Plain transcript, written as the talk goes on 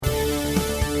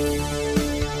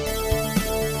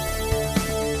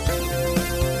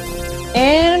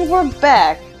we're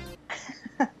back.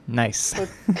 Nice.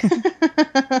 It's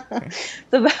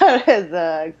about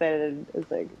as excited as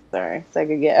I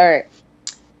could get. All right.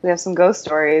 We have some ghost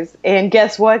stories. And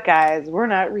guess what, guys? We're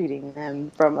not reading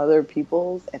them from other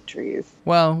people's entries.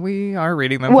 Well, we are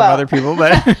reading them from other people,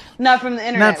 but not from the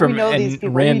internet. Not from we know these people.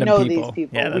 random we know people. these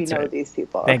people. Yeah, that's we know right. these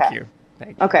people. Thank okay. you.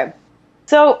 Okay.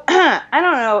 So, I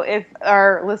don't know if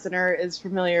our listener is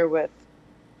familiar with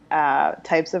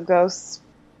types of ghosts.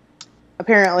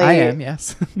 Apparently, I am,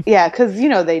 yes. Yeah, because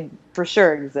they for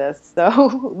sure exist. So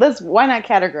why not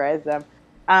categorize them?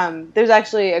 There's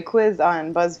actually a quiz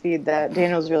on BuzzFeed that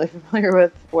Daniel's really familiar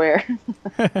with, where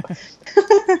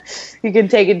you can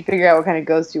take it and figure out what kind of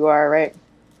ghost you are, right?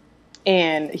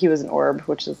 And he was an orb,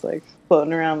 which is like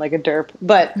floating around like a derp.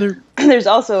 But there's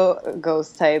also a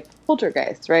ghost type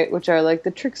poltergeist, right? Which are like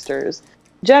the tricksters.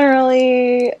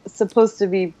 Generally supposed to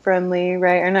be friendly,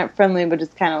 right? Or not friendly, but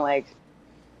just kind of like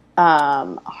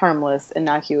harmless,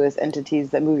 innocuous entities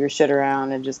that move your shit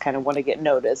around and just kind of want to get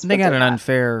noticed. They got an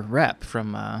unfair rep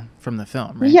from the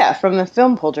film, right? Yeah, from the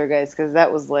film Poltergeist, because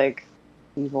that was like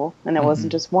evil, and it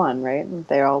wasn't just one, right?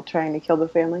 They're all trying to kill the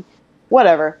family.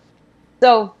 Whatever.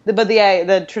 So, but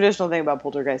the traditional thing about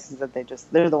poltergeists is that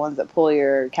they're the ones that pull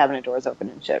your cabinet doors open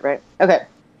and shit, right? Okay.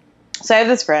 So I have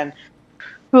this friend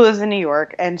who lives in New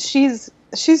York, and she's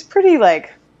pretty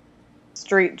like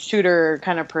straight shooter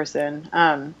kind of person.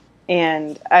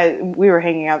 And we were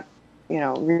hanging out,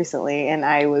 recently, and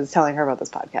I was telling her about this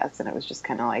podcast, and it was just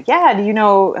kind of like, yeah, have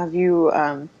you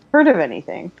heard of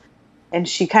anything? And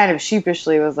she kind of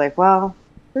sheepishly was like, well,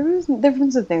 there's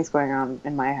some things going on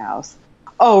in my house.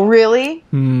 Oh, really?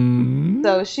 Hmm.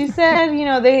 So she said,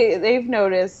 they've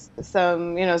noticed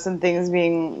some things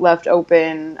being left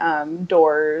open,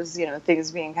 doors,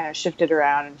 things being kind of shifted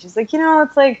around. And she's like,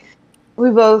 it's like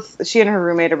she and her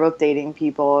roommate are both dating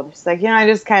people. And she's like, I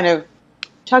just kind of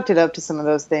chucked it up to some of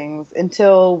those things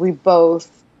until we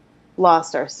both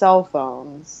lost our cell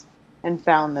phones and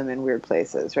found them in weird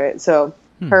places, right? So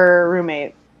her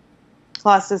roommate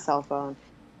lost his cell phone,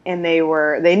 and they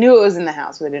knew it was in the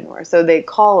house, but they didn't know where. So they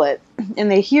call it,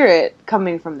 and they hear it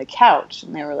coming from the couch,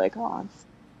 and they were like, oh,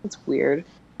 it's weird.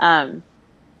 Because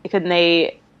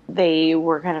they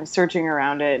were kind of searching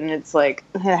around it, and it's like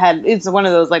it's one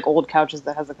of those like old couches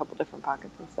that has a couple different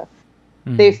pockets and stuff.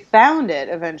 They found it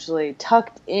eventually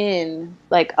tucked in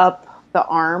like up the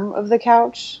arm of the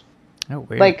couch. Oh,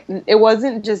 weird. Like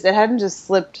it hadn't just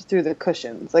slipped through the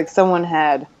cushions. Like someone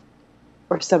had,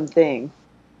 or something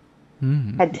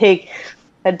had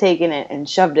taken it and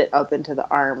shoved it up into the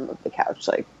arm of the couch,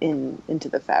 like into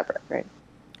the fabric, right?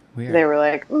 Weird. They were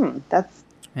like,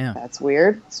 that's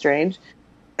weird, strange.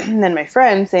 And then my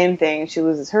friend, same thing. She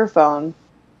loses her phone.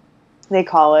 They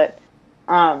call it.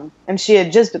 And she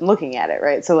had just been looking at it,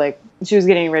 right? So, like, she was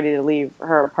getting ready to leave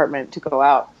her apartment to go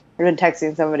out. I'd been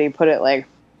texting somebody, put it, like,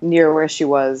 near where she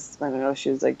was. I don't know if she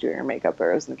was, like, doing her makeup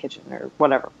or it was in the kitchen or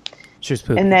whatever. She was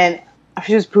pooping. And then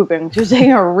she was pooping. She was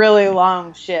taking a really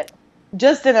long shit.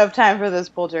 Just enough time for this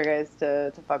poltergeist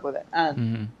to fuck with it.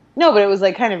 No, but it was,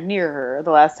 like, kind of near her the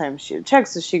last time she had checked.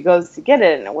 So she goes to get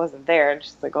it, and it wasn't there. And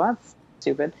she's like, well, that's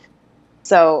stupid.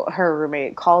 So her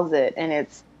roommate calls it, and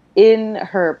it's in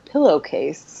her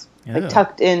pillowcase, like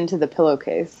tucked into the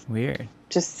pillowcase. Weird.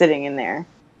 Just sitting in there.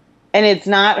 And it's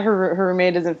not, her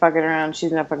roommate isn't fucking around.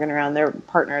 She's not fucking around. Their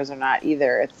partners are not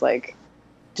either. It's like,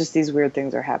 just these weird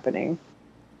things are happening.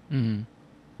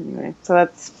 Anyway, so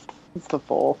that's the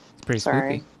full. It's pretty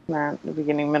Sorry, spooky. not the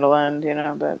beginning, middle, end,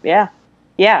 but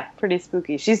yeah, pretty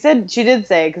spooky. She did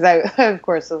say, because I, of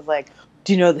course, was like,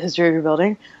 do you know the history of your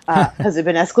building? Has it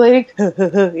been escalating?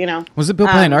 Was it built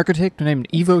by an architect named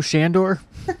Ivo Shandor?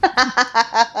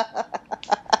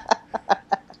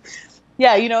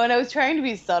 Yeah, and I was trying to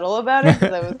be subtle about it,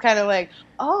 because I was kind of like,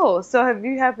 oh, so have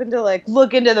you happened to, like,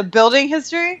 look into the building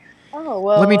history? Oh,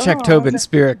 well. Let me check Tobin's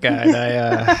spirit guide.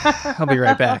 I'll be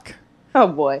right back. Oh,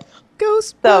 boy.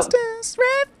 Ghostbusters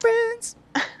reference.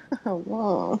 Oh,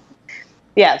 whoa.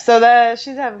 Yeah, so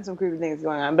she's having some creepy things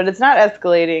going on, but it's not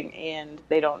escalating, and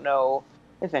they don't know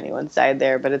if anyone's died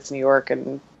there, but it's New York,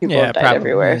 and people have died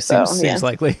everywhere. Seems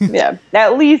likely. Yeah,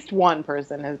 at least one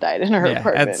person has died in her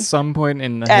apartment. At some point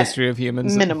in the history of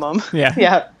humans. Minimum. Yeah.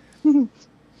 Yeah.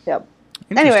 Yep.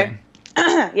 Anyway,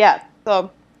 yeah,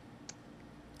 so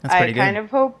I kind of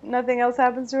hope nothing else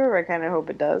happens to her, or I kind of hope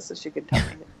it does, so she can tell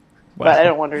me. Wow. But I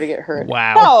don't want her to get hurt.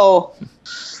 Wow.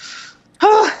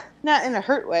 No! Not in a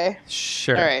hurt way.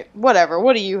 Sure. All right. Whatever.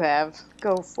 What do you have?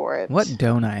 Go for it. What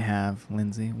don't I have,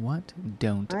 Lindsay? What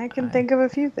don't I can think of a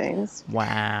few things.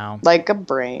 Wow. Like a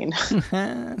brain.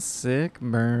 Sick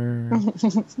burn. What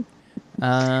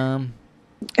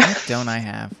don't I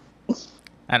have?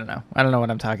 I don't know. I don't know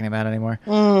what I'm talking about anymore.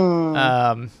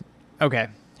 Okay,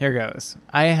 here goes.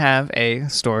 I have a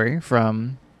story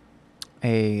from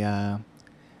a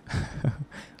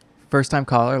first-time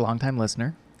caller, long-time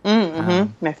listener.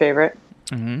 My favorite.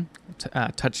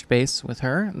 Touched base with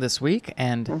her this week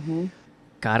and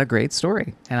got a great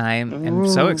story. And I am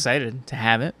so excited to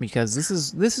have it because this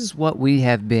is what we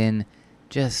have been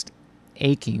just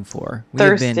aching for. We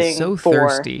have been so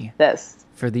thirsty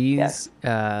for these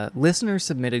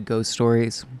listener-submitted ghost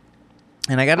stories.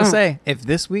 And I got to say, if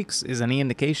this week's is any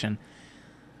indication,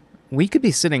 we could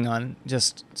be sitting on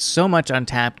just so much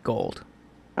untapped gold.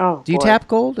 Oh, do you tap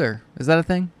gold, or is that a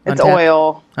thing? It's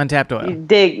oil. Untapped oil.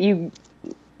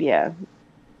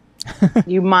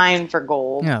 You mine for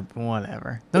gold. Yeah,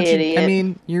 whatever. Idiot. I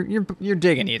mean, you're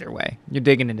digging either way. You're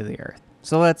digging into the earth.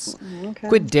 So let's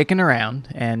quit dicking around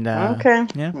and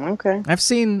Okay. I've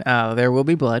seen There Will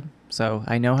Be Blood, so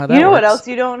I know how that works. You know what else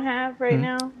you don't have right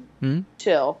now?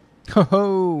 Chill.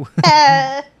 Oh.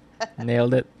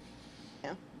 Nailed it.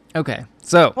 Yeah. Okay.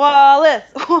 So Wallace.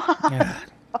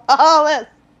 Wallace.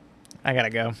 I gotta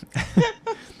go.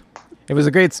 It was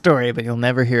a great story, but you'll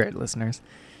never hear it, listeners.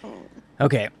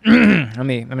 Okay.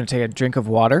 I'm gonna take a drink of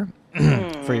water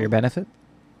for your benefit.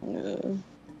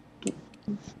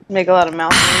 Make a lot of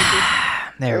mouth noises.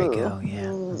 There we go.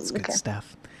 Yeah, that's good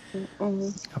stuff.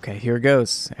 Okay, here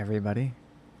goes, everybody.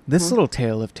 This little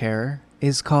tale of terror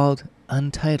is called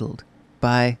Untitled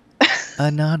by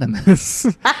Anonymous.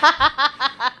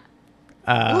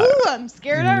 I'm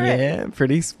scared already. Yeah,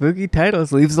 pretty spooky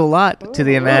titles. Leaves a lot to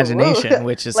the imagination,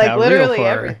 which is like how literally real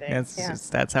horror. Everything.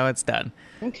 That's how it's done.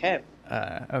 Okay.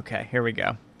 Okay, here we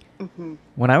go.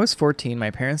 When I was 14,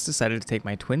 my parents decided to take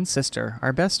my twin sister,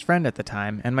 our best friend at the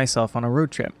time, and myself on a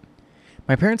road trip.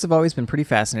 My parents have always been pretty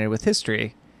fascinated with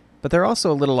history, but they're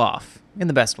also a little off, in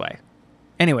the best way.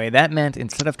 Anyway, that meant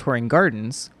instead of touring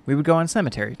gardens, we would go on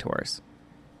cemetery tours.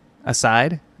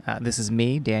 Aside, this is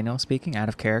me, Daniel, speaking, out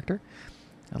of character.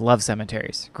 I love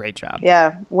cemeteries. Great job.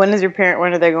 Yeah. When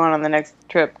are they going on the next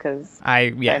trip?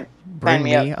 Bring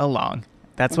me along.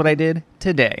 That's what I did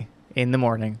today in the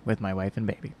morning with my wife and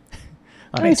baby.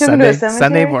 On a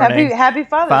Sunday morning. Happy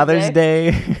Father's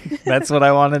Day. That's what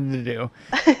I wanted to do.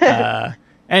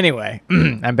 Anyway,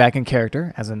 I'm back in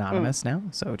character as Anonymous now.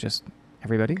 So just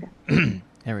everybody. Okay.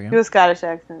 There we go. Do a Scottish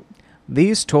accent.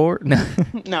 These tours.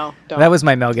 No, don't. That was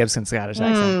my Mel Gibson Scottish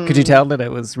accent. Could you tell that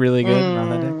it was really good on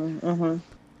that day?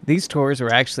 These tours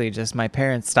were actually just my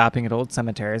parents stopping at old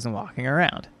cemeteries and walking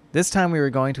around. This time we were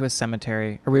going to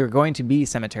cemetery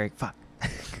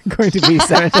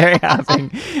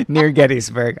hopping near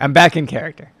Gettysburg. I'm back in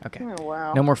character. Okay. Oh,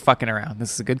 wow. No more fucking around.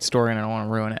 This is a good story and I don't want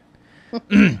to ruin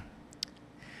it.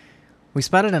 We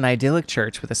spotted an idyllic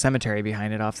church with a cemetery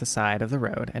behind it off the side of the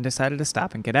road and decided to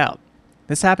stop and get out.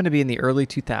 This happened to be in the early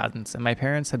 2000s, and my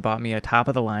parents had bought me a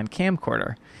top-of-the-line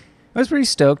camcorder. I was pretty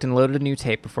stoked and loaded a new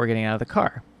tape before getting out of the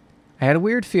car. I had a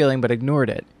weird feeling but ignored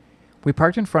it. We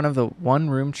parked in front of the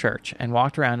one-room church and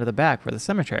walked around to the back where the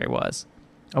cemetery was.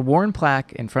 A worn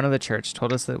plaque in front of the church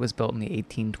told us that it was built in the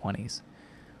 1820s.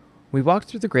 We walked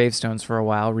through the gravestones for a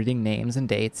while, reading names and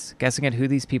dates, guessing at who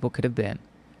these people could have been,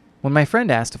 when my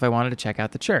friend asked if I wanted to check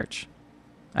out the church.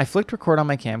 I flicked record on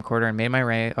my camcorder and made my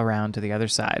way around to the other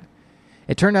side.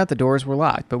 It turned out the doors were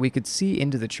locked, but we could see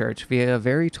into the church via a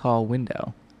very tall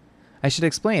window. I should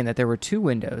explain that there were 2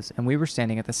 windows, and we were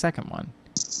standing at the second one.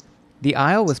 The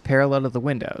aisle was parallel to the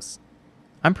windows.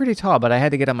 I'm pretty tall, but I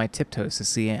had to get on my tiptoes to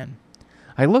see in.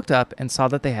 I looked up and saw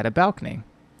that they had a balcony.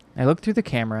 I looked through the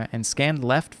camera and scanned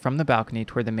left from the balcony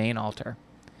toward the main altar.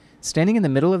 Standing in the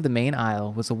middle of the main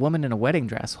aisle was a woman in a wedding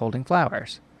dress holding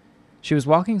flowers. She was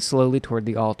walking slowly toward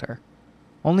the altar.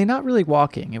 Only not really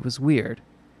walking, it was weird.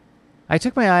 I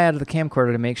took my eye out of the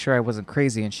camcorder to make sure I wasn't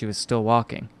crazy and she was still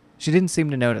walking. She didn't seem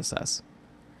to notice us.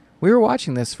 We were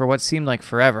watching this for what seemed like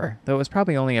forever, though it was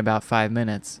probably only about 5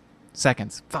 minutes.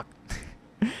 Seconds. Fuck.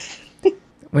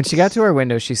 When she got to our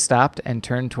window, she stopped and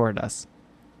turned toward us.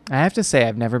 I have to say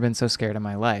I've never been so scared in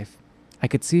my life. I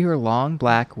could see her long,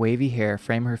 black, wavy hair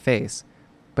frame her face,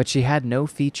 but she had no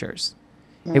features.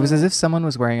 It was as if someone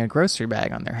was wearing a grocery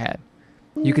bag on their head.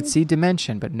 You could see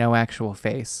dimension, but no actual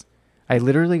face. I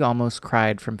literally almost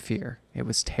cried from fear. It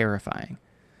was terrifying.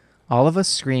 All of us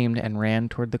screamed and ran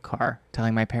toward the car,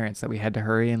 telling my parents that we had to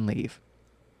hurry and leave.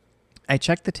 I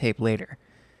checked the tape later,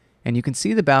 and you can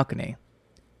see the balcony.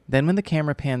 Then when the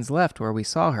camera pans left where we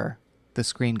saw her, the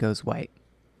screen goes white.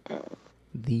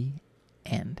 The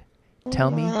end.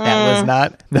 Tell me that was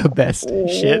not the best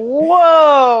shit.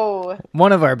 Whoa!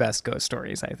 One of our best ghost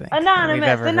stories, I think.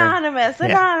 Anonymous.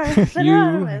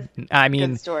 I mean,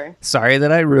 Good story. sorry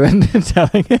that I ruined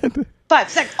telling it. 5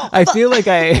 seconds. Oh, I feel like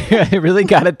I really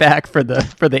got it back for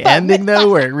the ending though,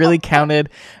 where it really counted.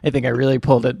 I think I really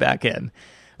pulled it back in.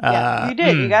 yeah, you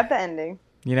did. You got the ending.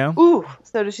 You know? Ooh.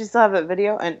 So does she still have that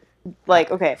video? And like,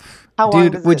 okay, how long?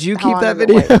 Dude, would you keep that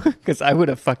video? Because I would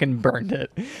have fucking burned it.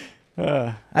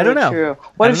 I don't know. True.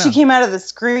 What if she came out of the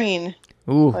screen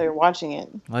Ooh, while you're watching it?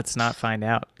 let's not find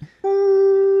out.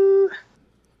 Ooh.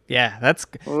 Yeah, that's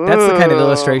the kind of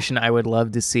illustration I would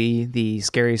love to see the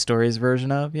Scary Stories version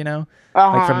of, you know?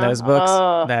 Like from those books.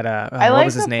 That I what like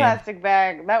was his the name? plastic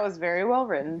bag. That was very well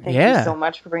written. Thank you so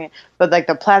much for bringing it. But like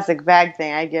the plastic bag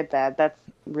thing, I get that. That's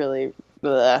really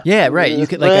yeah, right. You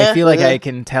could like I feel like I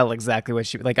can tell exactly what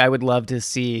she like. I would love to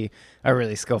see a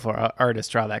really skillful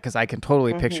artist draw that because I can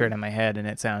totally picture it in my head and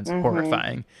it sounds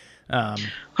horrifying.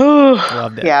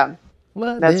 Loved it. Yeah,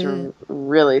 Loved that's it.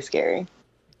 really scary.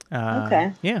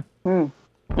 Okay. Yeah.